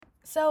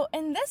So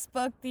in this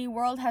book, the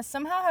world has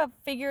somehow have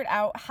figured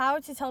out how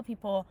to tell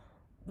people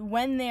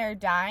when they're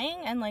dying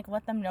and like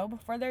let them know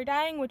before they're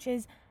dying, which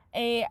is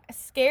a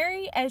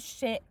scary as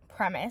shit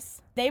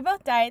premise. They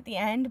Both Die at the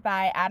End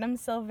by Adam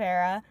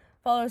Silvera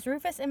follows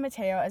Rufus and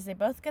Mateo as they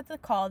both get the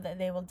call that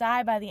they will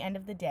die by the end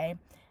of the day,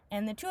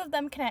 and the two of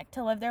them connect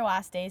to live their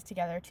last days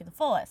together to the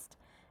fullest.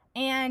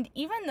 And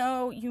even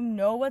though you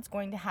know what's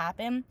going to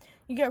happen,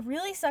 you get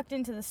really sucked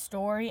into the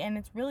story, and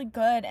it's really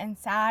good and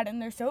sad, and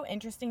they're so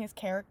interesting as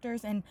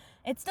characters, and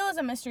it still is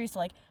a mystery to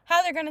like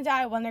how they're gonna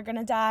die, when they're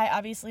gonna die.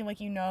 Obviously, like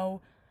you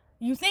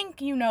think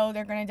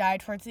they're gonna die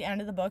towards the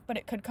end of the book, but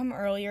it could come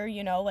earlier,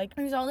 like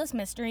there's all this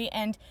mystery,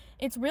 and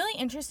it's really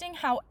interesting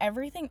how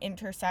everything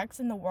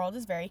intersects and the world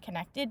is very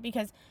connected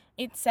because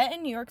it's set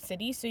in New York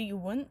City, so you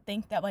wouldn't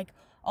think that like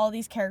all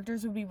these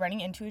characters would be running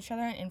into each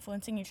other and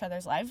influencing each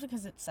other's lives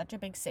because it's such a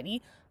big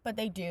city, but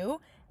they do,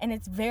 and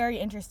it's very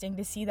interesting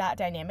to see that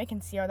dynamic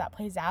and see how that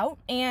plays out.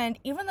 And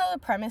even though the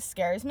premise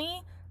scares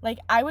me, like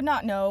I would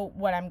not know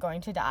when I'm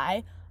going to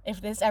die. If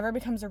this ever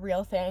becomes a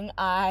real thing,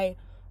 I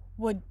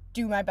would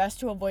do my best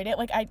to avoid it.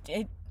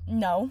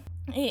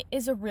 It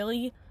is a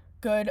really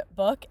good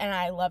book, and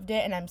I loved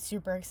it, and I'm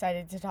super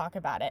excited to talk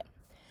about it.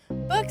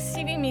 Books,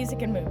 TV,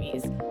 music, and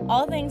movies.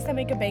 All things that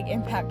make a big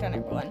impact on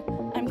everyone.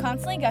 I'm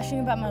constantly gushing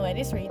about my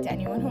latest read to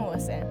anyone who will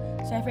listen,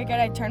 so I figured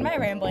I'd turn my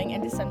rambling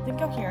into something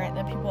coherent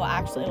that people will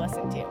actually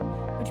listen to,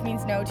 which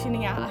means no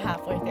tuning out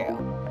halfway through.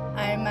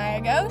 I'm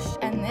Maya Ghosh,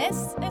 and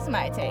this is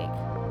my take.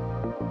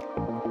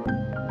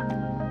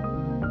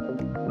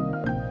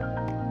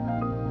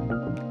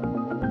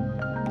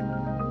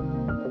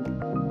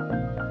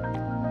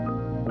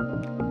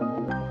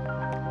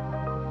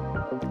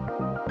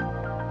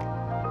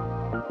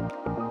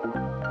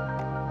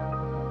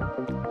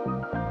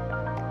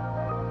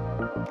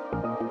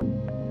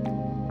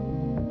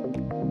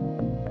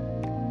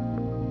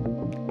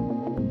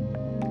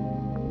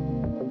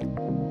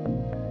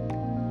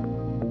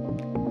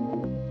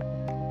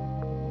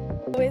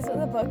 With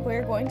the book,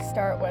 we're going to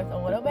start with a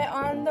little bit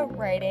on the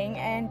writing,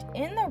 and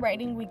in the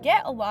writing we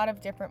get a lot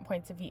of different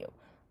points of view.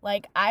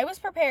 Like, I was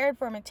prepared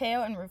for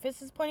Mateo and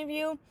Rufus's point of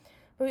view,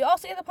 but we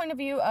also get the point of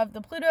view of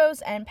the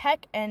Plutos and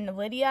Peck and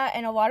Lydia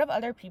and a lot of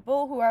other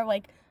people who are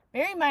like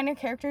very minor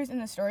characters in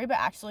the story, but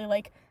actually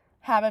like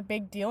have a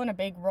big deal and a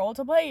big role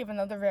to play, even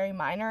though they're very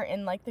minor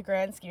in like the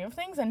grand scheme of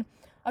things. And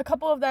a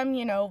couple of them,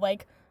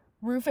 like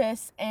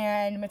Rufus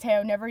and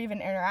Mateo never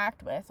even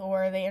interact with,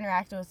 or they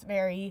interact with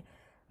very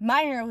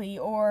minorly,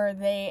 or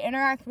they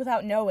interact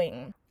without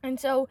knowing. And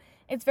so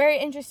it's very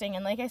interesting,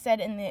 and like I said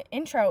in the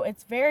intro,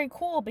 it's very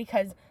cool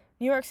because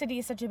New York City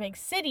is such a big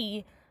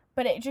city,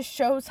 but it just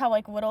shows how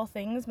like little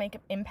things make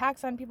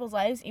impacts on people's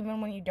lives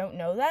even when you don't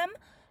know them.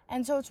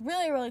 And so it's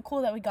really, really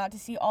cool that we got to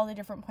see all the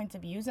different points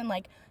of views, and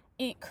like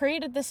it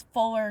created this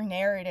fuller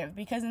narrative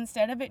because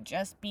instead of it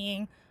just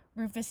being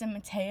Rufus and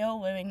Mateo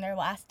living their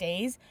last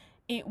days,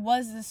 it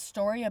was this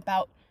story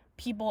about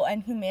people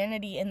and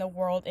humanity in the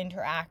world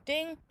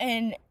interacting,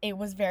 and it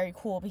was very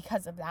cool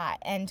because of that.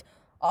 And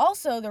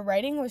also the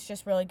writing was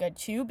just really good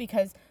too,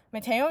 because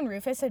Mateo and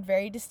Rufus had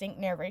very distinct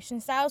narration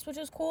styles, which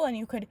was cool, and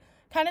you could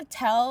kind of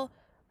tell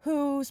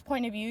whose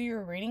point of view you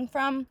were reading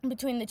from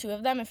between the two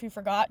of them if you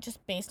forgot,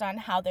 just based on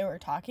how they were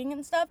talking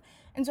and stuff.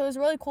 And so it was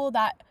really cool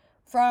that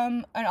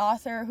from an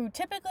author who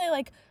typically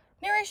like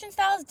narration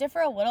styles differ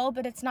a little,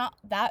 but it's not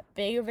that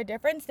big of a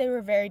difference. They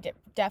were very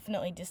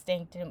definitely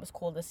distinct, and it was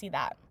cool to see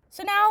that.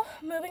 So now,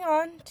 moving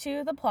on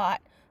to the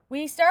plot,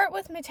 we start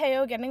with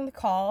Mateo getting the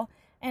call,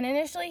 and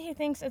initially he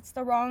thinks it's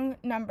the wrong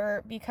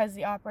number because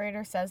the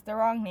operator says the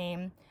wrong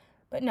name,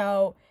 but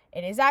no,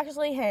 it is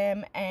actually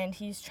him, and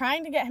he's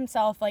trying to get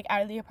himself like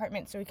out of the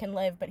apartment so he can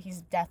live, but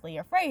he's deathly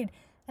afraid,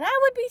 and I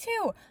would be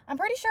too. I'm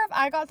pretty sure if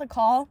I got the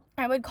call,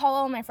 I would call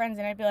all my friends,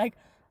 and I'd be like,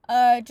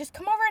 just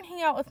come over and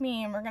hang out with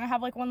me, and we're gonna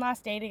have like one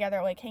last day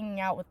together, like hanging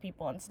out with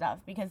people and stuff,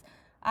 because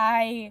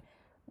I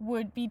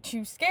would be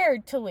too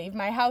scared to leave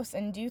my house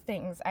and do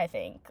things, I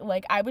think.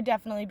 Like, I would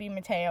definitely be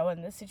Mateo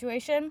in this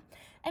situation.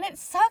 And it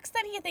sucks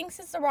that he thinks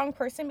it's the wrong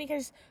person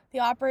because the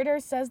operator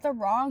says the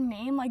wrong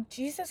name. Like,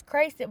 Jesus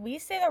Christ, at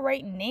least say the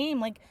right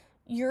name. Like,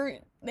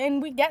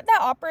 and we get that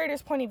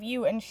operator's point of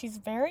view, and she's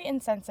very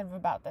insensitive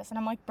about this. And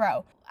I'm like,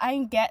 bro,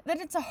 I get that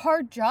it's a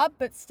hard job,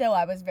 but still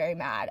I was very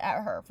mad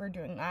at her for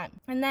doing that.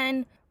 And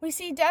then we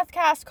see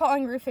Deathcast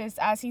calling Rufus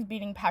as he's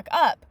beating Peck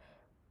up,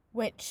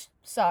 which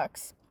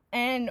sucks.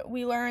 And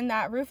we learn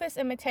that Rufus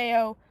and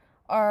Mateo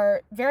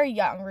are very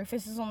young.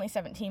 Rufus is only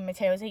 17,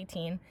 Mateo is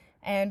 18.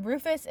 And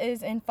Rufus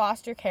is in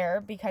foster care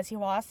because he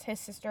lost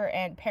his sister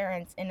and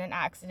parents in an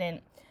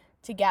accident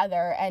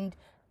together. And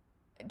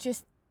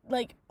just,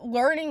 like,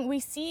 learning,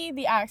 we see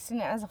the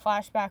accident as a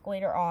flashback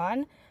later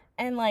on.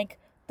 And, like,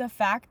 the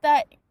fact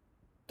that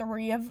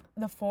 3 of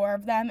the 4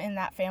 of them in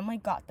that family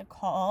got the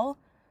call,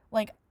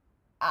 like,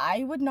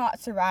 I would not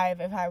survive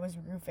if I was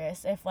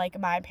Rufus. If, like,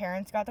 my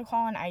parents got the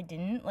call and I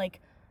didn't,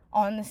 like,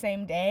 on the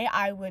same day,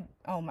 I would,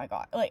 oh my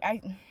god,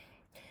 and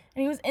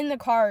he was in the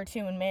car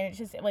too and managed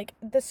to, like,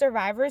 the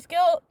survivor's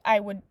guilt,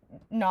 I would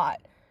not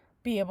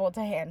be able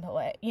to handle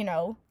it, you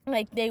know?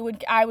 Like,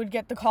 I would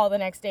get the call the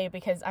next day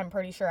because I'm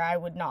pretty sure I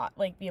would not,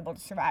 like, be able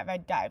to survive.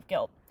 I'd die of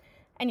guilt.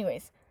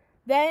 Anyways,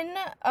 then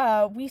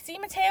we see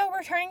Mateo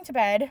returning to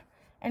bed,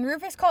 and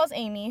Rufus calls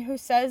Amy, who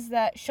says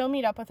that she'll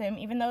meet up with him,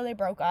 even though they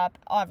broke up,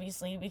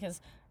 obviously,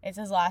 because it's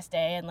his last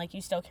day, and, like,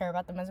 you still care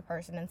about them as a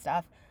person and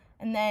stuff.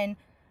 And then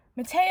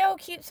Mateo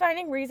keeps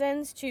finding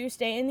reasons to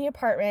stay in the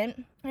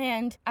apartment,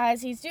 and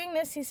as he's doing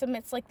this, he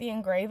submits, like, the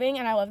engraving,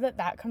 and I love that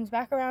that comes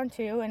back around,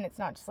 too, and it's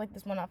not just, like,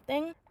 this one-off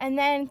thing. And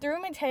then through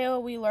Mateo,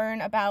 we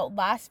learn about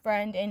Last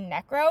Friend in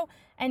Necro,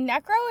 and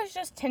Necro is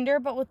just Tinder,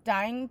 but with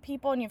dying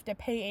people, and you have to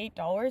pay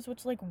 $8,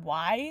 which, like,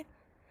 why?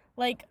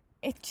 Like,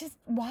 it's just,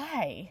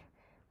 why?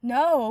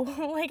 No,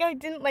 like, I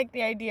didn't like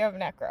the idea of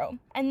Necro.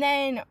 And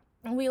then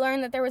we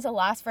learn that there was a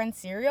Last Friend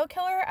serial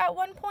killer at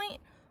one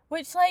point,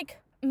 which,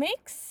 like,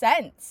 makes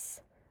sense.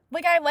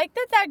 Like, I like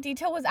that that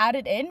detail was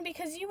added in,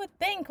 because you would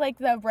think, like,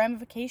 the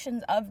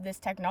ramifications of this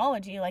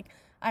technology, like,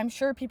 I'm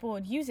sure people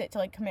would use it to,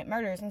 like, commit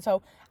murders. And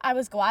so I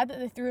was glad that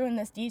they threw in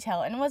this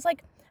detail. And it was,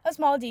 like, a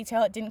small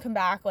detail. It didn't come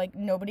back. Like,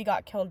 nobody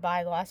got killed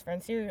by the Last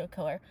Friend serial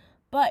killer.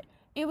 But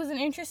it was an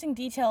interesting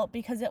detail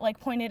because it, like,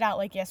 pointed out,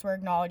 like, yes, we're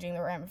acknowledging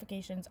the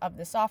ramifications of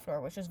this software,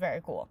 which is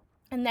very cool.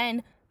 And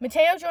then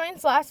Mateo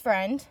joins Last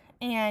Friend,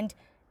 and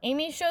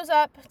Amy shows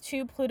up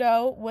to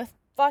Pluto with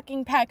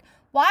fucking Peck.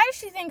 Why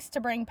she thinks to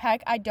bring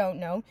Peck, I don't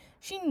know.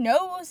 She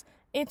knows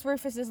it's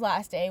Rufus's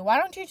last day. Why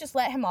don't you just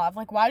let him off?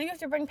 Like, why do you have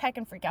to bring Peck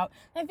and freak out?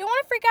 And if you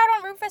want to freak out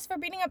on Rufus for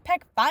beating up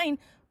Peck, fine,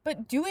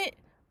 but do it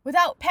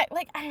without Peck.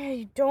 Like,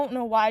 I don't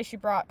know why she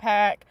brought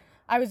Peck.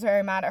 I was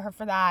very mad at her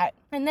for that.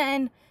 And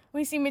then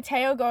we see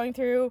Mateo going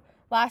through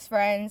Last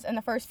Friends, and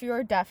the first few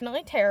are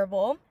definitely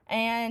terrible.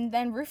 And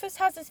then Rufus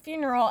has his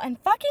funeral, and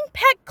fucking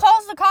Peck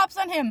calls the cops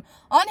on him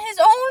on his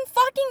own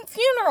fucking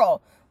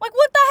funeral. Like,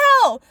 what the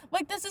hell?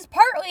 Like, this is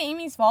partly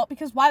Amy's fault,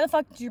 because why the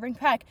fuck did you bring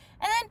Peck?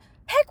 And then,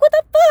 Peck, what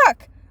the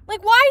fuck?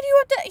 Like, why do you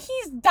have to...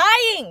 He's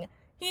dying.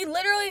 He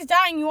literally is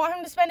dying. You want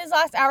him to spend his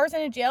last hours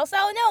in a jail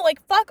cell? No,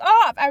 like, fuck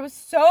off. I was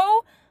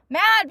so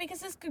mad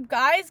because his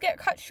guys get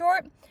cut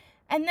short,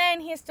 and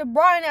then he has to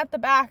run at the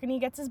back, and he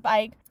gets his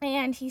bike,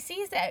 and he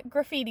sees that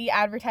graffiti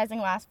advertising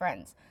Last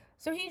Friends.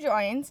 So he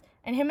joins,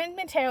 and him and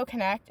Mateo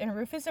connect, and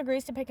Rufus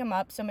agrees to pick him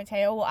up, so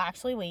Mateo will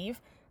actually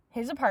leave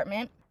his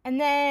apartment. And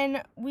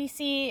then we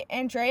see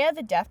Andrea,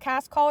 the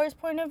Deathcast caller's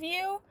point of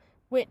view,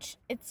 which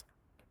it's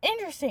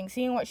interesting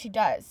seeing what she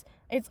does.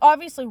 It's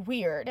obviously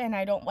weird, and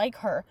I don't like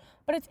her,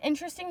 but it's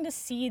interesting to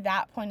see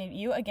that point of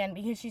view, again,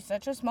 because she's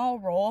such a small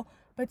role,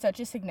 but such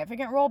a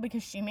significant role,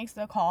 because she makes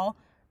the call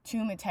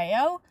to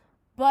Mateo,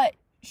 but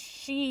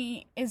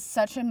she is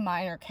such a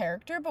minor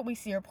character, but we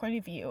see her point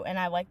of view, and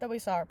I like that we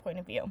saw her point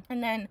of view.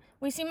 And then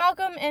we see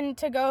Malcolm and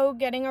To-Go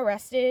getting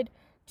arrested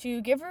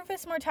to give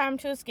Rufus more time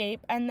to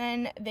escape, and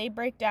then they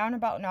break down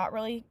about not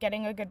really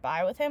getting a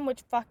goodbye with him,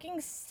 which fucking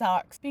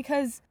sucks,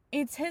 because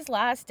it's his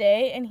last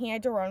day, and he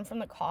had to run from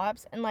the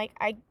cops, and, like,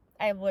 I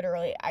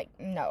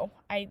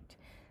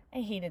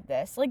hated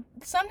this. Like,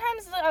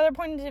 sometimes the other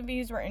points of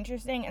views were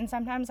interesting, and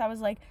sometimes I was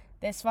like,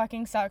 this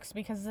fucking sucks,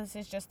 because this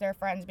is just their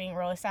friends being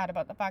really sad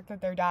about the fact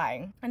that they're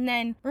dying. And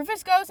then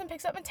Rufus goes and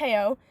picks up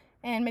Mateo,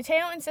 and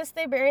Mateo insists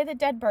they bury the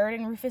dead bird,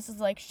 and Rufus is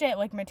like, shit,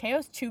 like,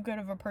 Mateo's too good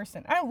of a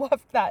person. I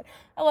loved that.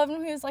 I loved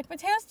when he was like,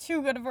 Mateo's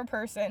too good of a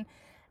person.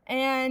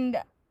 And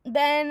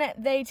then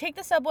they take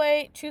the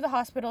subway to the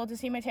hospital to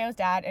see Mateo's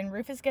dad, and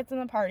Rufus gets in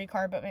the party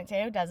car, but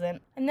Mateo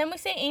doesn't. And then we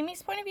see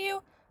Amy's point of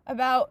view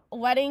about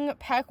letting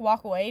Peck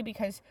walk away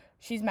because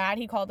she's mad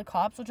he called the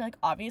cops, which, like,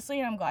 obviously,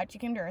 and I'm glad she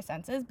came to her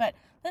senses, but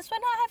this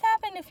would not have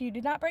happened if you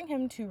did not bring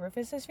him to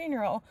Rufus's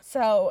funeral.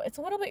 So it's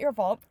a little bit your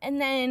fault.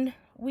 And then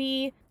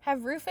we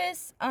have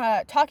Rufus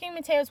talking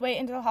Mateo's way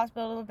into the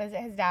hospital to visit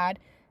his dad,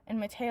 and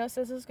Mateo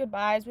says his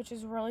goodbyes, which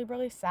is really,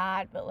 really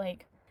sad, but,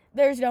 like,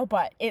 there's no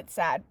but. It's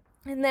sad.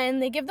 And then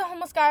they give the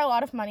homeless guy a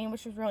lot of money,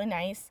 which was really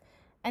nice.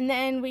 And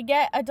then we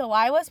get a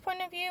Delilah's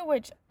point of view,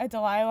 which a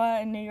Delilah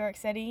in New York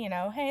City, you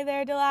know, hey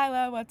there,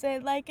 Delilah, what's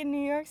it like in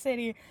New York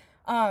City?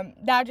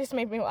 That just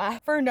made me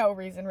laugh for no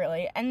reason,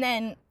 really. And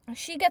then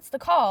she gets the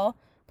call,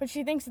 but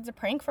she thinks it's a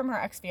prank from her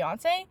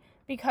ex-fiance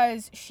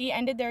because she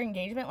ended their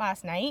engagement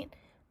last night,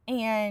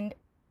 and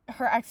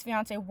her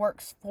ex-fiance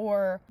works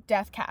for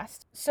Deathcast.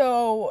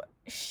 So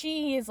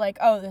she is like,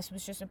 oh, this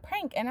was just a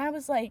prank. And I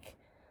was like,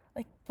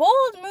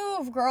 bold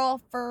move,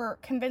 girl, for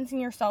convincing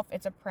yourself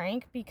it's a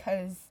prank,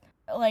 because,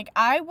 like,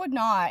 I would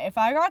not. If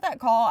I got that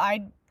call,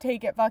 I'd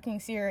take it fucking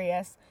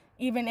serious,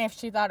 even if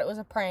she thought it was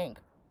a prank,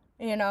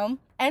 you know?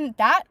 And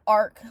that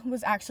arc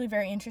was actually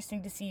very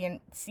interesting to see,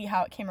 and see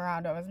how it came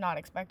around. I was not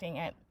expecting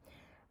it.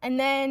 And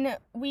then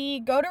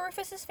we go to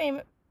Rufus's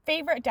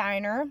favorite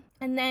diner,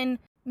 and then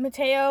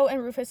Mateo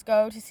and Rufus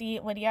go to see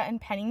Lydia and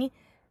Penny,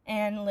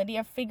 and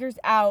Lydia figures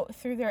out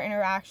through their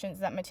interactions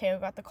that Mateo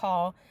got the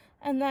call.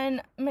 And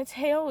then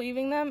Mateo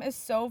leaving them is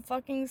so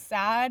fucking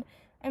sad,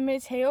 and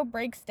Mateo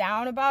breaks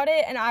down about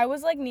it, and I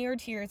was, like, near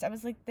tears. I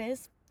was like,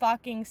 this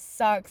fucking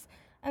sucks.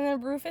 And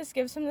then Rufus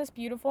gives him this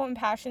beautiful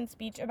impassioned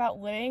speech about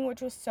living,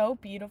 which was so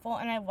beautiful,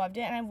 and I loved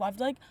it. And I loved,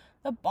 like,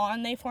 the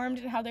bond they formed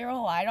and how they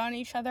relied on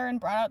each other and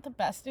brought out the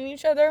best in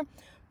each other.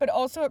 But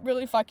also it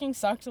really fucking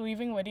sucked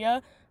leaving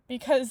Lydia,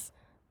 because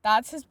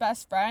that's his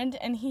best friend,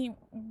 and he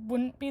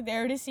wouldn't be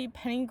there to see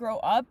Penny grow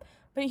up,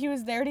 but he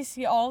was there to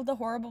see all of the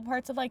horrible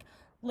parts of, like,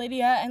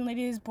 Lydia and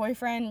Lydia's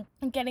boyfriend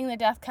getting the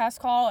death cast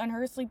call and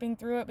her sleeping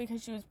through it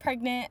because she was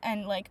pregnant,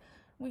 and, like,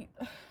 it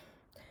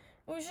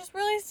was just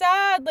really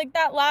sad, like,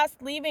 that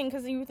last leaving,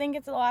 because you think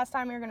it's the last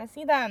time you're going to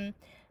see them.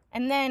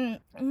 And then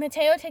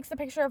Mateo takes the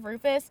picture of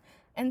Rufus,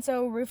 and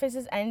so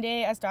Rufus's end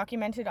day, as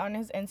documented on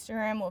his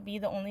Instagram, will be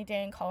the only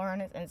day in color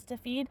on his Insta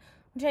feed,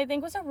 which I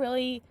think was a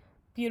really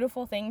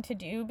beautiful thing to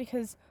do,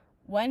 because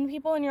when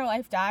people in your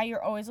life die,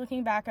 you're always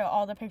looking back at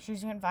all the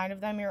pictures you can find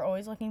of them. You're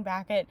always looking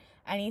back at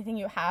anything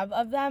you have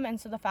of them.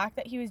 And so the fact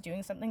that he was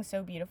doing something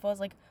so beautiful as,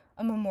 like,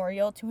 a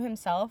memorial to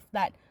himself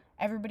that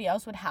everybody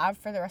else would have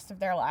for the rest of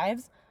their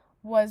lives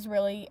was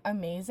really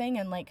amazing.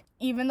 And, like,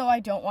 even though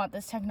I don't want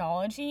this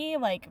technology,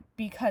 like,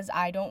 because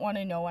I don't want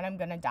to know when I'm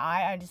gonna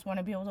die, I just want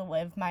to be able to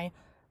live my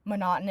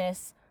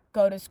monotonous,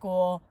 go to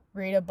school,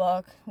 read a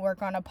book,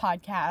 work on a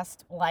podcast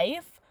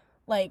life.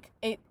 Like,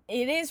 it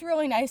is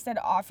really nice that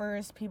it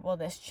offers people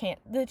the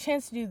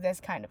chance to do this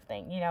kind of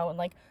thing, you know, and,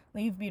 like,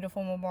 leave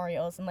beautiful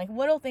memorials and, like,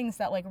 little things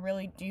that, like,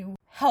 really do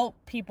help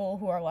people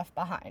who are left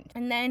behind.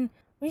 And then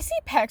we see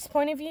Peck's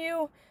point of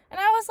view, and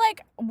I was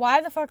like,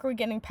 why the fuck are we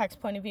getting Peck's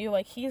point of view?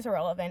 Like, he's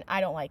irrelevant. I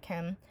don't like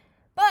him.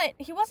 But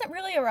he wasn't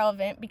really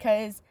irrelevant,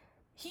 because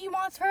he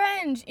wants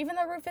revenge, even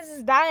though Rufus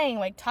is dying.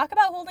 Like, talk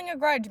about holding a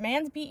grudge.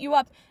 Man's beat you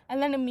up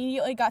and then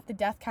immediately got the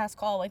death cast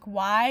call. Like,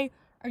 why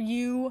are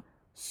you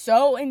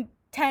so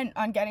intent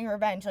on getting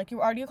revenge? Like,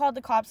 you already called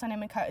the cops on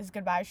him and cut his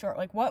goodbye short.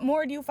 Like, what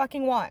more do you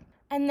fucking want?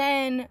 And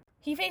then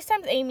he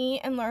FaceTimes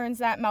Amy and learns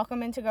that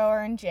Malcolm and Togo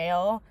are in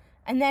jail.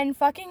 And then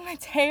fucking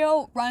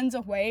Mateo runs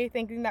away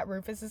thinking that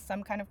Rufus is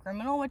some kind of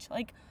criminal, which,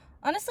 like,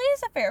 honestly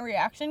is a fair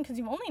reaction, because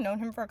you've only known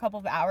him for a couple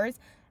of hours.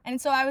 And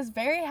so I was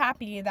very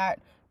happy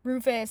that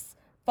Rufus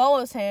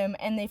follows him,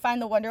 and they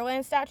find the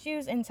Wonderland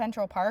statues in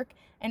Central Park.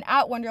 And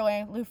at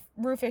Wonderland,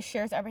 Rufus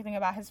shares everything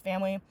about his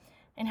family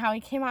and how he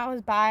came out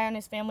as bi on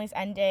his family's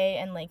end day,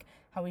 and, like,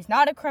 how he's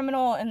not a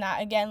criminal, and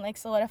that, again, like,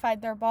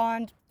 solidified their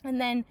bond. And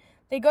then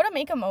they go to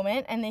make a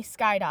moment and they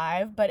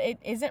skydive, but it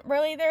isn't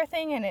really their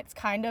thing, and it's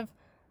kind of,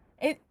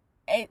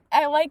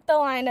 I like the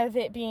line of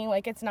it being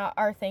like, it's not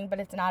our thing, but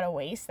it's not a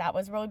waste. That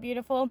was really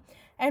beautiful.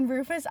 And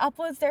Rufus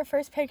uploads their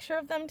first picture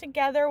of them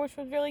together, which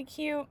was really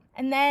cute.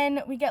 And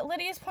then we get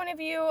Lydia's point of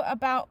view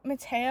about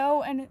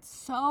Mateo, and it's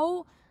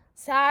so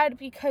sad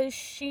because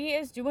she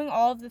is doing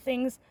all of the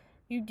things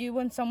you do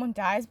when someone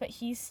dies, but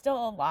he's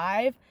still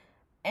alive,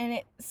 and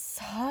it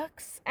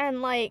sucks,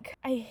 and, like,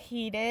 I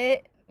hate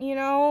it, you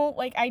know,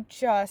 like, I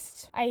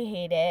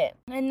hate it.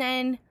 And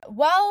then,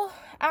 well,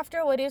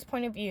 after Lydia's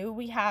point of view,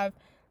 we have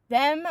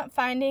them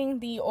finding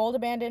the old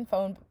abandoned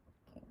phone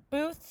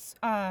booths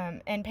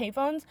and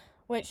payphones,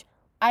 which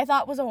I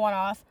thought was a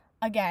one-off.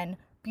 Again,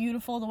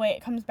 beautiful the way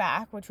it comes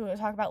back, which we will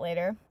talk about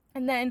later.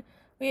 And then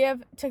we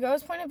have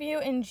Togo's point of view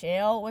in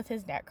jail with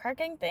his neck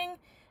cracking thing,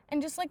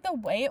 and just, like, the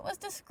way it was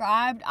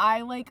described,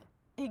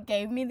 it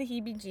gave me the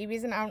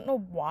heebie-jeebies, and I don't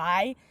know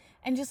why.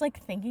 And just,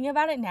 like, thinking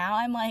about it now,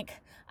 I'm like,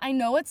 I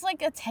know it's,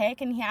 like, a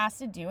tick and he has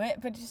to do it,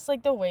 but just,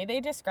 like, the way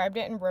they described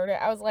it and wrote it,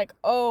 I was like,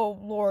 oh,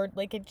 Lord,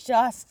 like, it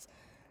just,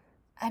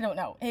 I don't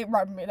know, it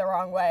rubbed me the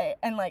wrong way.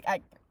 And, like,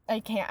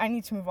 I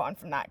need to move on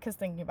from that, because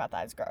thinking about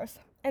that is gross.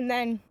 And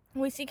then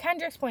we see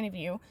Kendrick's point of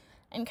view,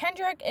 and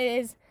Kendrick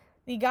is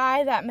the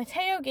guy that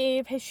Mateo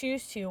gave his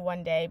shoes to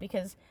one day,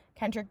 because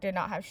Kendrick did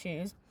not have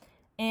shoes.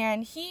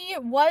 And he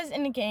was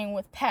in a gang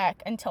with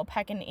Peck until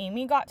Peck and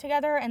Amy got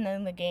together, and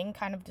then the gang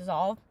kind of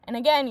dissolved. And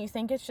again, you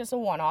think it's just a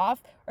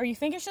one-off, or you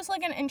think it's just,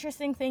 like, an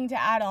interesting thing to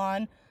add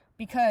on,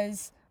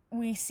 because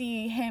we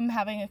see him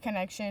having a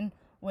connection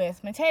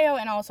with Mateo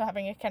and also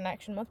having a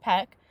connection with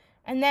Peck.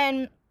 And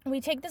then we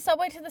take the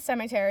subway to the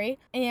cemetery,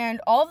 and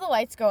all of the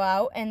lights go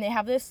out, and they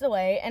have this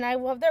delay. And I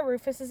love that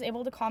Rufus is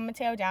able to calm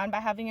Mateo down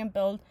by having him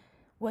build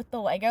with the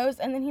Legos,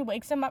 and then he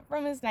wakes him up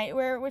from his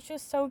nightmare, which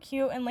is so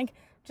cute, and, like,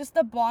 just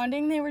the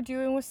bonding they were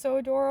doing was so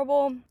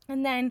adorable.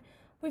 And then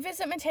we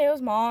visit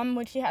Mateo's mom,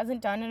 which he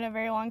hasn't done in a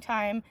very long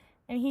time,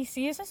 and he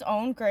sees his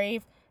own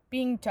grave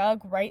being dug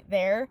right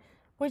there,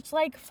 which,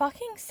 like,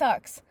 fucking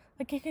sucks.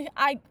 Like,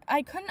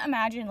 I couldn't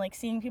imagine, like,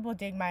 seeing people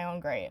dig my own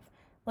grave.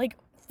 Like,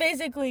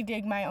 physically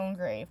dig my own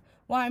grave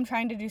while I'm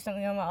trying to do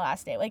something on my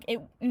last day. Like,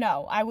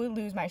 no, I would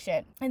lose my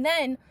shit. And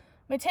then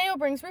Mateo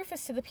brings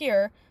Rufus to the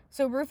pier,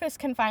 so Rufus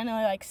can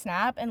finally, like,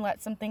 snap and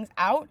let some things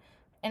out,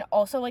 and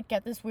also, like,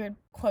 get this weird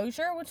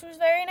closure, which was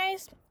very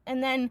nice.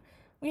 And then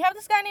we have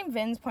this guy named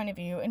Vin's point of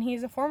view, and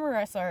he's a former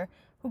wrestler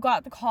who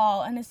got the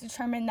call and is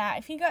determined that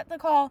if he got the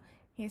call,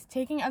 he's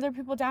taking other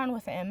people down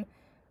with him.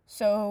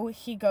 So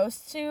he goes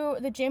to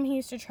the gym he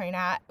used to train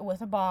at with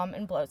a bomb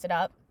and blows it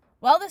up.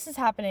 While this is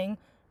happening,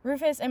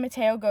 Rufus and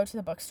Mateo go to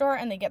the bookstore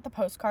and they get the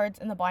postcards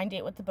and the blind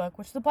date with the book,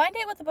 which the blind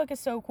date with the book is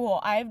so cool.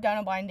 I've done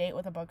a blind date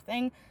with a book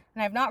thing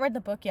and I've not read the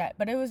book yet,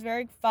 but it was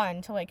very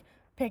fun to like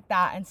pick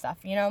that and stuff,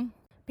 you know?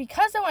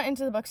 Because I went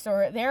into the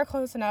bookstore, they're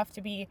close enough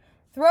to be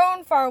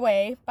thrown far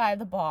away by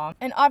the bomb.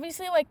 And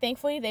obviously, like,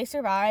 thankfully they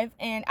survive.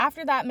 And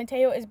after that,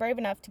 Mateo is brave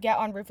enough to get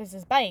on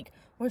Rufus's bike,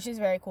 which is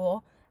very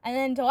cool. And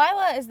then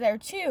Delilah is there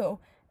too.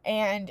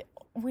 And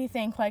we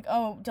think like,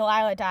 oh,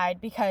 Delilah died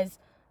because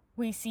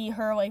we see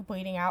her like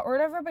bleeding out or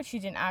whatever, but she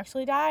didn't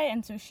actually die.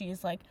 And so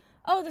she's like,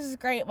 oh, this is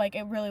great. Like,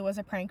 it really was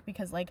a prank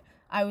because like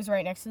I was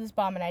right next to this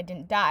bomb and I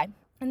didn't die.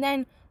 And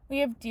then we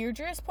have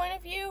Deirdre's point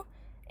of view.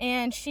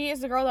 And she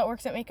is the girl that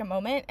works at Make a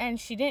Moment, and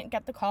she didn't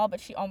get the call, but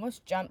she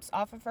almost jumps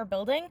off of her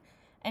building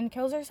and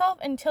kills herself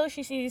until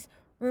she sees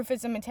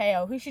Rufus and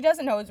Mateo, who she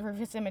doesn't know is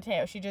Rufus and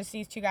Mateo. She just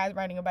sees two guys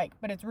riding a bike,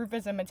 but it's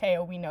Rufus and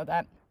Mateo, we know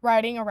that,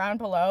 riding around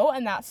below,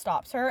 and that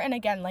stops her. And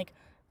again, like,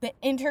 the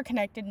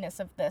interconnectedness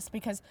of this,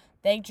 because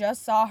they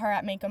just saw her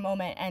at Make a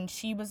Moment, and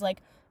she was,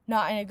 like,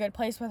 not in a good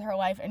place with her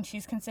life, and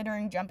she's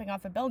considering jumping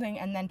off a building,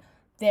 and then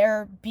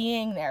their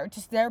being there,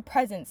 just their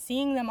presence,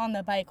 seeing them on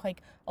the bike,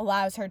 like,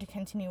 allows her to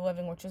continue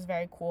living, which is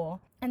very cool.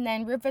 And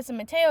then Rufus and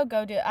Mateo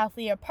go to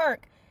Althea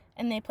Park,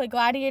 and they play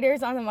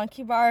gladiators on the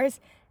monkey bars,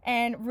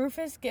 and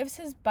Rufus gives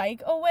his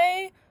bike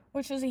away,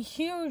 which is a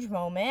huge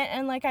moment.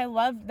 And, like, I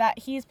love that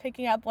he's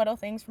picking up little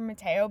things from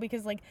Mateo,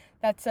 because, like,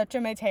 that's such a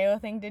Mateo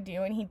thing to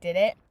do, and he did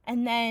it.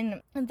 And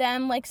then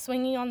them, like,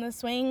 swinging on the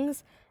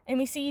swings, and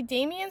we see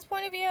Damien's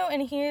point of view,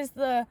 and he is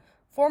the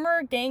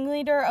former gang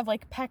leader of,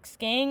 like, Peck's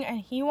gang, and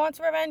he wants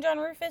revenge on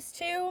Rufus,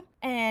 too.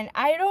 And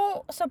I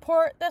don't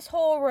support this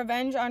whole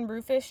revenge on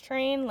Rufus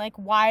train. Like,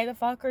 why the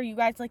fuck are you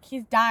guys, like,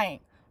 he's dying.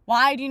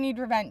 Why do you need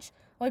revenge?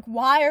 Like,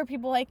 why are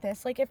people like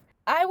this? Like, if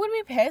I would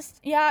be pissed,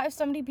 yeah, if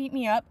somebody beat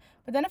me up,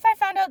 but then if I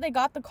found out they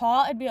got the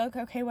call, I'd be like,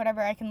 okay, whatever,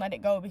 I can let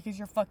it go because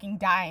you're fucking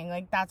dying.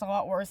 Like, that's a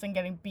lot worse than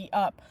getting beat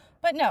up.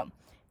 But no,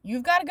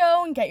 you've got to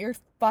go and get your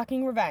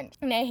fucking revenge.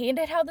 And I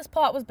hated how this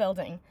plot was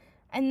building.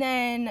 And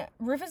then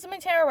Rufus and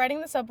Mateo are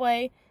riding the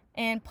subway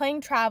and playing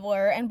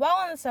Traveler. And while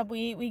on the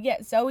subway, we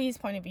get Zoe's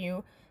point of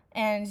view.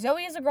 And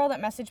Zoe is a girl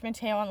that messaged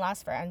Mateo on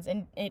Last Friends.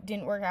 And it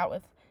didn't work out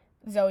with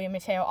Zoe and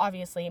Mateo,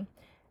 obviously.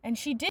 And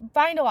she did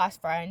find a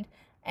last friend.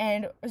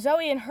 And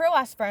Zoe and her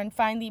last friend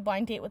find the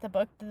blind date with a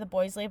book that the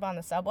boys leave on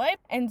the subway.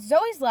 And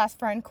Zoe's last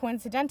friend,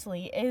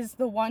 coincidentally, is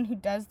the one who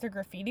does the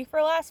graffiti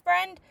for Last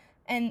Friend.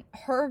 And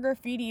her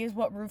graffiti is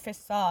what Rufus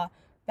saw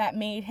that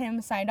made him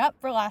sign up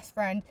for Last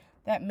Friend,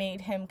 that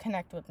made him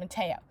connect with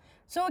Mateo.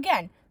 So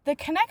again, the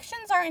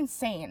connections are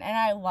insane, and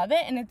I love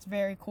it, and it's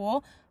very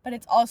cool, but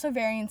it's also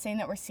very insane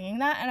that we're seeing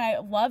that, and I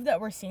love that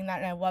we're seeing that,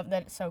 and I love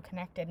that it's so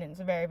connected, and it's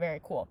very,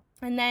 very cool.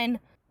 And then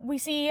we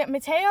see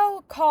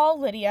Mateo call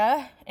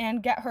Lydia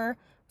and get her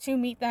to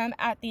meet them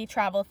at the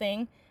travel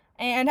thing,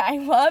 and I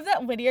love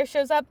that Lydia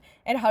shows up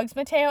and hugs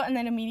Mateo and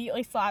then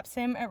immediately slaps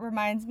him. It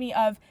reminds me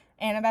of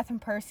Annabeth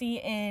and Percy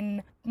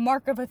in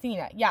Mark of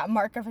Athena. Yeah,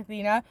 Mark of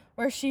Athena,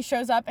 where she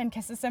shows up and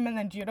kisses him and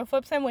then judo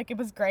flips him. Like, it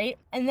was great.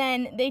 And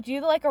then they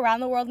do the, like, around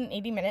the world in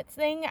 80 minutes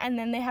thing, and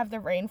then they have the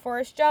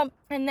rainforest jump.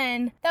 And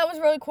then that was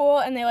really cool,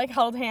 and they, like,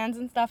 held hands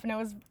and stuff, and it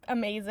was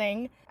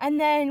amazing. And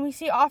then we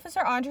see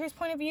Officer Andre's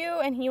point of view,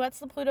 and he lets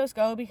the Plutos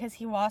go because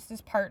he lost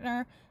his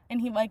partner,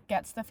 and he, like,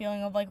 gets the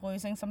feeling of, like,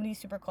 losing somebody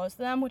super close to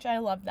them, which I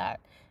love that.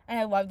 And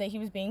I love that he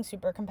was being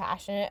super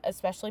compassionate,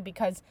 especially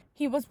because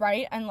he was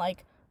right, and,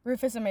 like,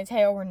 Rufus and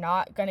Mateo were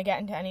not going to get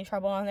into any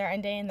trouble on their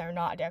end day, and they're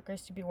not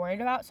Deckers to be worried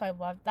about, so I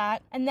love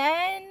that. And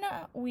then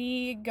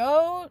we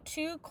go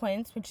to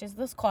Clint's, which is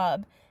this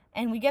club,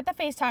 and we get the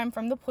FaceTime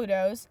from the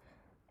Plutos,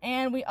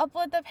 and we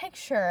upload the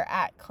picture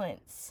at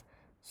Clint's.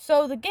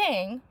 So the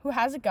gang, who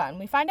has a gun,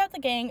 we find out the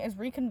gang is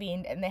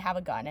reconvened, and they have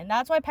a gun, and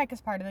that's why Peck is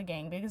part of the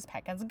gang, because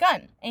Peck has a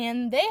gun.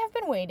 And they have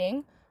been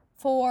waiting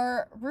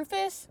for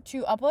Rufus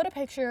to upload a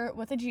picture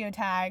with a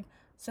geotag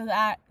so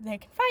that they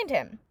can find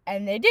him,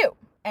 and they do.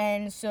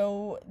 And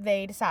so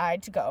they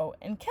decide to go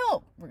and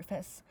kill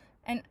Rufus.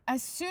 And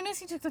as soon as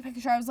he took the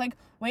picture, I was like,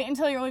 wait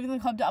until you're leaving the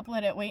club to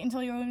upload it. Wait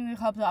until you're leaving the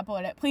club to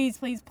upload it. Please,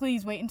 please,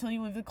 please wait until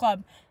you leave the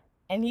club.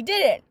 And he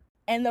didn't.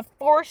 And the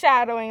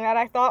foreshadowing that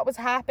I thought was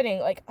happening,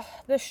 like,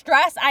 the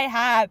stress I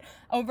had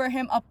over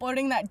him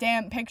uploading that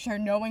damn picture,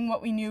 knowing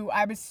what we knew,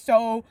 I was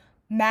so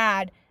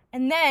mad.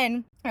 And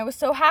then I was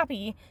so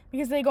happy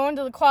because they go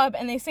into the club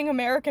and they sing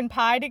American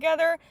Pie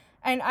together.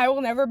 And I will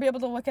never be able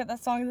to look at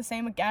that song the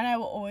same again. I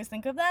will always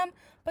think of them.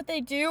 But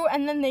they do,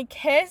 and then they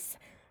kiss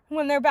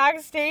when they're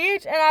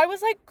backstage. And I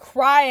was, like,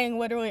 crying,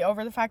 literally,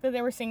 over the fact that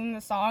they were singing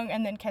the song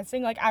and then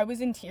kissing. Like, I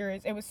was in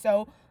tears. It was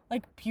so,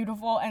 like,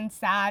 beautiful and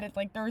sad. It's,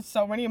 like, there were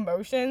so many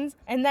emotions.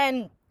 And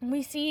then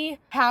we see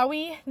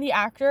Howie, the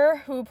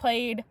actor who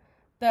played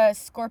the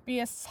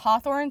Scorpius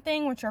Hawthorne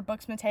thing, which are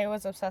books Mateo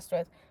was obsessed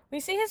with. We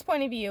see his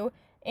point of view.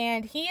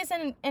 And he is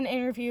in an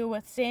interview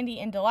with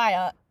Sandy and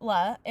Delilah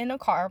in a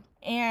car.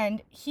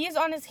 And he is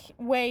on his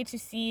way to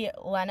see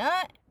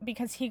Lena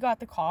because he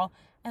got the call.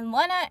 And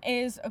Lena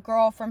is a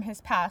girl from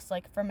his past,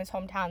 like from his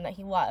hometown that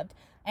he loved.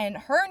 And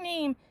her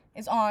name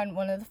is on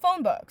one of the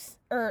phone books.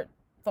 Or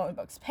phone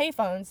books,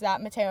 payphones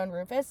that Mateo and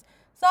Rufus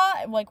saw,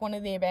 like one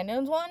of the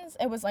abandoned ones.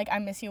 It was like, I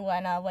miss you,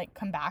 Lena, like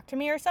come back to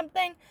me or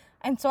something.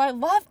 And so I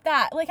love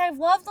that. Like, I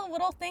love the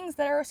little things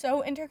that are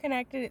so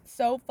interconnected. It's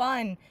so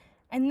fun.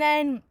 And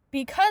then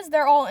because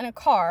they're all in a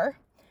car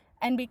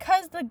and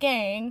because the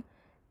gang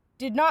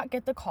did not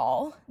get the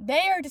call,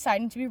 they are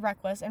deciding to be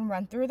reckless and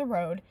run through the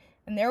road.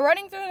 And they're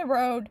running through the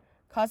road,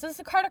 causes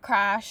the car to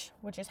crash,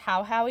 which is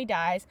how Howie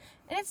dies.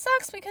 And it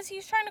sucks because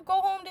he's trying to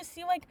go home to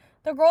see, like,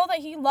 the girl that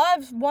he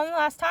loves one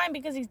last time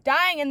because he's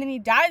dying, and then he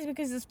dies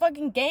because this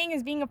fucking gang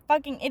is being a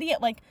fucking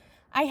idiot. Like,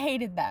 I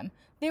hated them.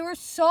 They were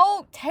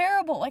so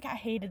terrible. Like, I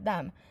hated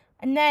them.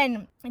 And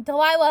then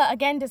Delilah,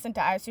 again, doesn't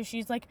die, so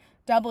she's, like,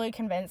 doubly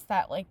convinced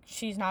that, like,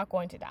 she's not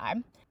going to die.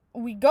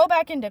 We go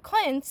back into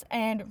Clint's,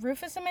 and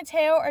Rufus and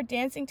Mateo are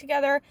dancing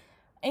together,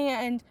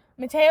 and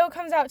Mateo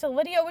comes out to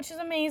Lydia, which is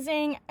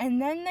amazing,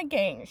 and then the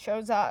gang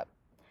shows up.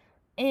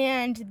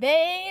 And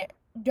they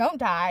don't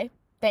die,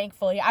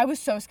 thankfully. I was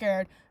so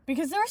scared,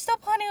 because there were still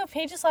plenty of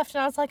pages left,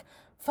 and I was like,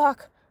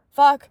 fuck,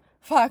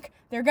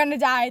 they're gonna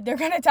die,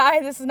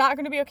 this is not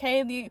gonna be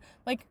okay.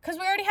 Because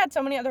we already had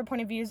so many other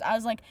point of views, I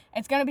was like,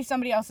 it's gonna be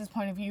somebody else's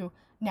point of view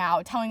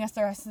now, telling us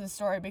the rest of the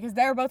story, because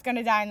they're both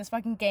gonna die in this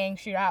fucking gang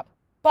shootout.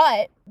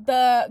 But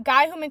the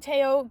guy who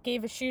Mateo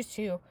gave his shoes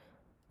to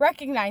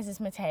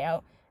recognizes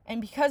Mateo, and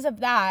because of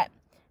that,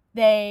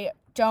 they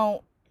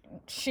don't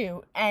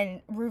shoot,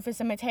 and Rufus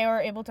and Mateo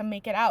are able to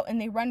make it out, and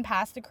they run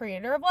past the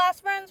creator of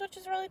Last Friends, which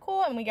is really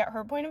cool, and we get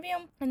her point of view.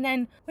 And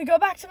then we go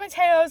back to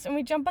Mateo's, and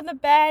we jump on the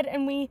bed,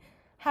 and we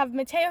have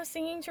Mateo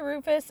singing to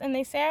Rufus, and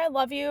they say, I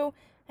love you,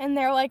 and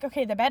they're like,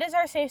 okay, the bed is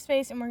our safe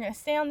space, and we're gonna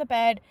stay on the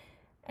bed.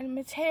 And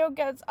Mateo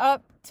gets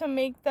up to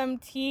make them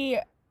tea,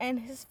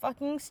 and his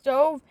fucking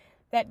stove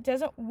that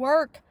doesn't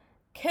work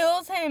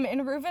kills him,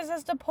 and Rufus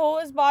has to pull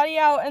his body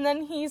out, and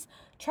then he's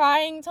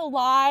trying to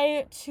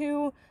lie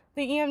to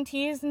the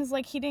EMTs and is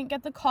like, he didn't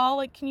get the call,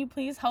 like, can you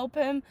please help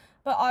him?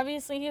 But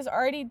obviously he's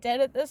already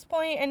dead at this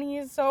point, and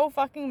he's so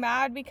fucking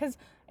mad because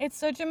it's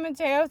such a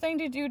Mateo thing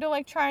to do, to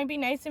like try and be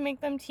nice and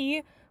make them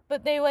tea,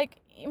 but they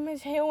like,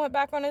 Mateo went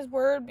back on his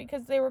word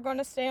because they were going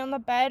to stay on the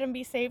bed and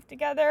be safe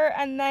together,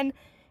 and then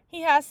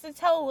he has to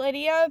tell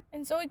Lydia,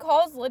 and so he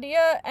calls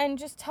Lydia and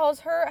just tells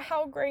her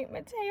how great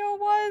Mateo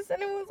was,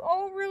 and it was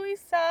all really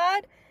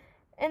sad.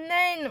 And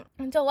then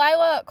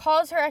Delilah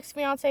calls her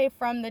ex-fiance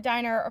from the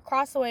diner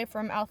across the way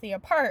from Althea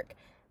Park,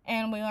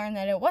 and we learn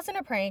that it wasn't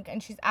a prank,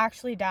 and she's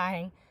actually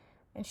dying,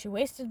 and she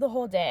wasted the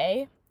whole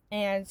day.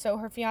 And so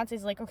her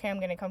fiance's like, okay, I'm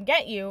gonna come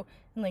get you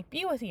and like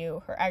be with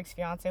you, her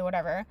ex-fiance,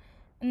 whatever.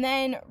 And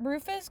then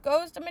Rufus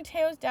goes to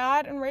Mateo's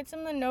dad and writes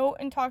him the note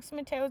and talks to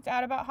Mateo's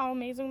dad about how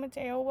amazing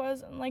Mateo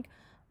was. And, like,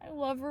 I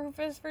love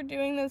Rufus for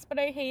doing this, but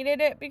I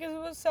hated it because it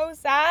was so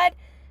sad.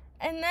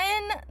 And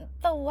then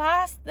the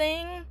last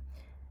thing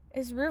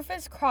is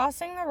Rufus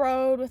crossing the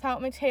road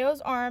without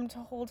Mateo's arm to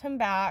hold him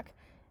back.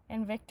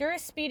 And Victor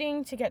is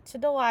speeding to get to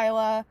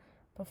Delilah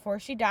before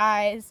she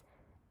dies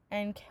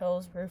and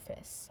kills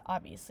Rufus,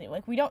 obviously.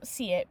 Like, we don't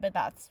see it, but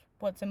that's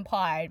what's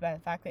implied by the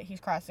fact that he's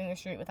crossing the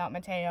street without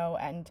Mateo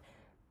and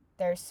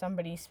there's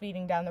somebody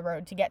speeding down the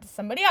road to get to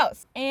somebody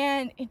else.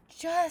 And it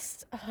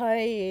just,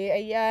 like,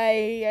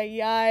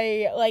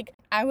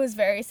 I was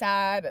very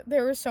sad.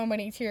 There were so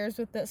many tears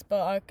with this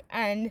book.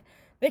 And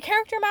the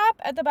character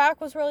map at the back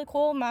was really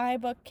cool. My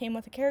book came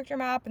with a character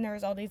map, and there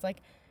was all these,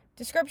 like,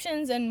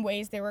 descriptions and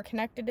ways they were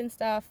connected and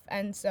stuff.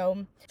 And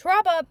so, to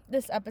wrap up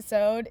this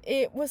episode,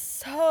 it was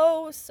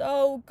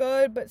so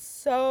good, but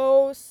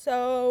so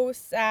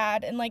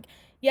sad. And, like,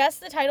 yes,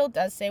 the title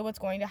does say what's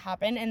going to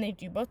happen, and they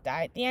do both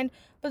die at the end,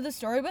 but the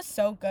story was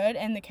so good,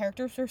 and the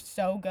characters were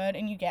so good,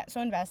 and you get so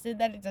invested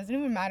that it doesn't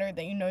even matter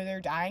that you know they're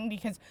dying,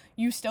 because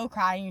you still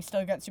cry, and you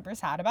still get super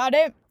sad about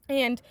it.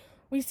 And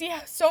we see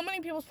so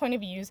many people's point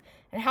of views,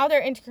 and how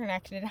they're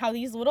interconnected, and how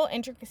these little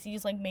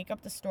intricacies, like, make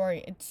up the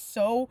story. It's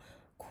so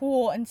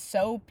cool, and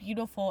so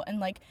beautiful, and,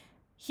 like,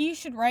 he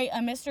should write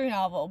a mystery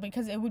novel,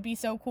 because it would be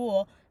so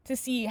cool to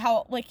see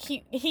how, like,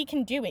 he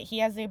can do it. He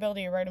has the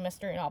ability to write a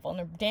mystery novel, and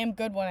a damn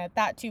good one at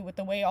that, too, with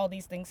the way all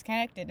these things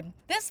connected. And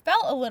this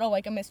felt a little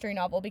like a mystery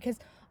novel, because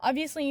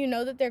obviously you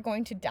know that they're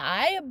going to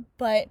die,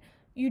 but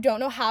you don't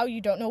know how,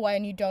 you don't know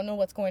when, you don't know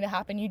what's going to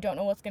happen, you don't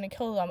know what's going to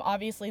kill them.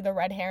 Obviously, the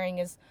red herring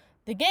is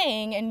the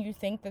gang, and you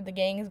think that the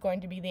gang is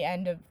going to be the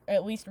end of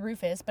at least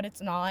Rufus, but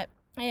it's not.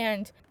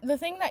 And the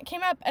thing that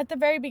came up at the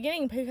very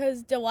beginning,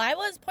 because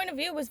Delilah's point of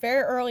view was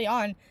very early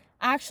on,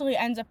 actually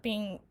ends up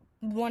being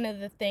one of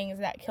the things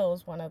that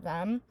kills one of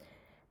them.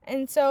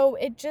 And so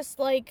it just,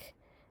 like,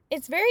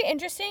 it's very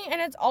interesting,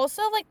 and it's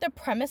also, like, the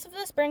premise of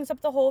this brings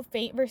up the whole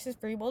fate versus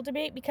free will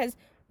debate, because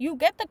you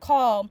get the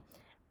call,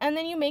 and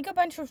then you make a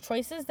bunch of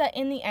choices that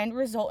in the end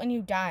result in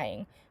you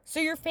dying.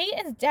 So your fate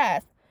is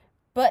death,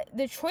 but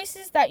the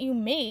choices that you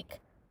make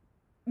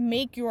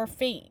your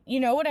fate. You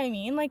know what I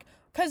mean? Like,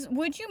 because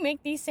would you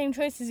make these same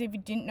choices if you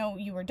didn't know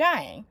you were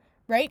dying,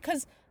 right?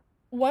 Because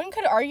one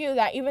could argue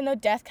that even though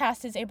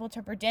Deathcast is able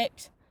to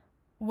predict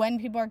when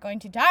people are going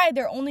to die,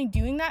 they're only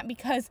doing that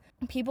because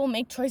people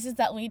make choices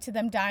that lead to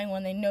them dying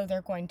when they know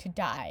they're going to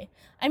die.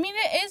 I mean,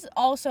 it is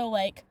also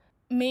like,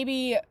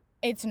 maybe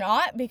it's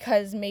not,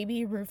 because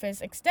maybe Rufus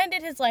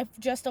extended his life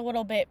just a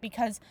little bit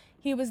because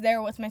he was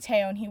there with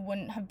Mateo and he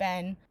wouldn't have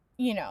been,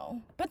 you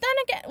know. But then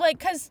again, like,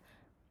 because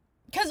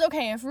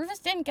okay, if Rufus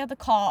didn't get the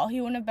call,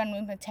 he wouldn't have been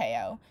with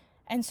Mateo.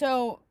 And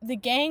so the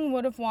gang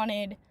would have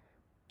wanted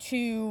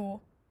to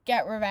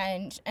get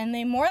revenge, and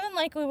they more than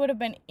likely would have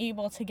been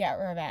able to get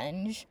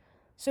revenge,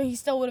 so he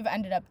still would have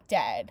ended up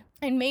dead.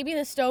 And maybe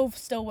the stove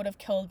still would have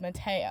killed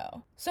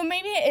Mateo. So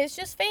maybe it is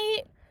just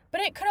fate,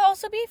 but it could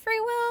also be free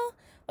will.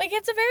 Like,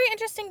 it's a very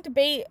interesting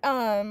debate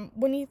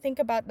when you think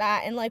about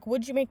that, and like,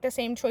 would you make the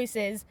same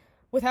choices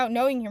without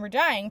knowing you were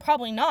dying?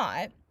 Probably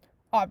not,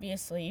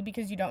 obviously,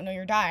 because you don't know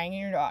you're dying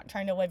and you're not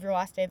trying to live your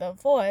last day to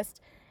the fullest.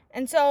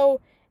 And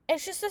so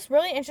it's just this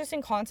really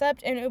interesting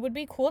concept, and it would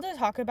be cool to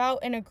talk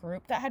about in a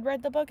group that had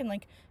read the book and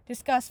like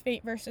discuss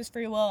fate versus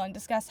free will and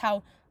discuss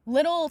how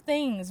little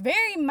things,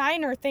 very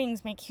minor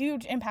things, make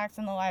huge impacts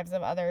in the lives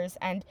of others.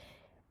 And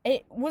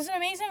it was an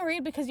amazing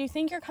read because you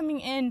think you're coming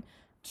in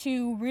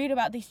to read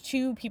about these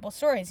two people's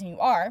stories, and you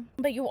are,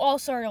 but you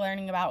also are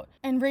learning about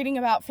and reading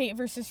about fate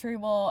versus free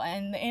will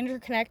and the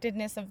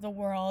interconnectedness of the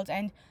world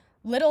and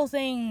little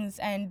things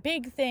and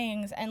big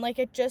things, and like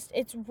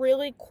it's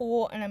really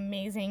cool and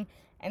amazing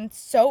and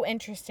so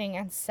interesting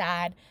and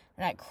sad,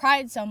 and I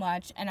cried so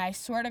much, and I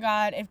swear to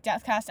God, if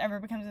Deathcast ever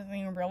becomes a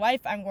thing in real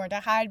life, I'm going to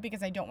hide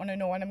because I don't want to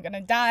know when I'm going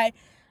to die.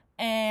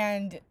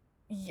 And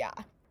yeah.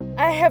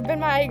 I have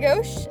been Maya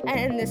Ghosh,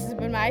 and this has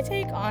been my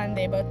take on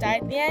They Both Die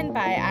at the End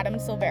by Adam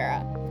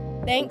Silvera.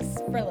 Thanks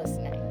for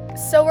listening.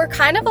 So we're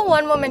kind of a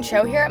one-woman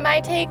show here at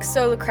My Take,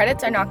 so the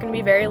credits are not going to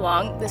be very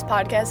long. This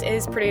podcast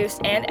is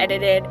produced and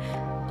edited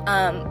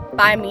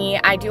by me.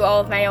 I do all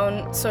of my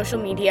own social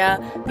media.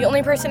 The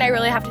only person I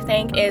really have to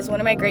thank is one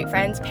of my great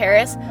friends,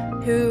 Paris,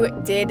 who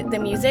did the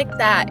music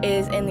that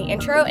is in the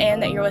intro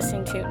and that you're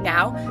listening to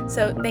now.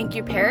 So thank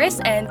you, Paris,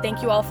 and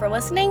thank you all for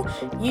listening.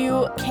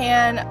 You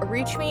can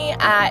reach me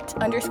at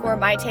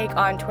 _mytake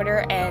on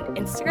Twitter and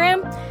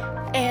Instagram.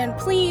 And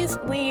please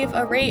leave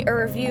a rate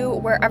or review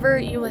wherever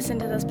you listen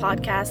to this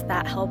podcast.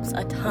 That helps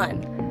a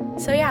ton.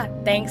 So yeah,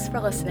 thanks for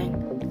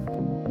listening.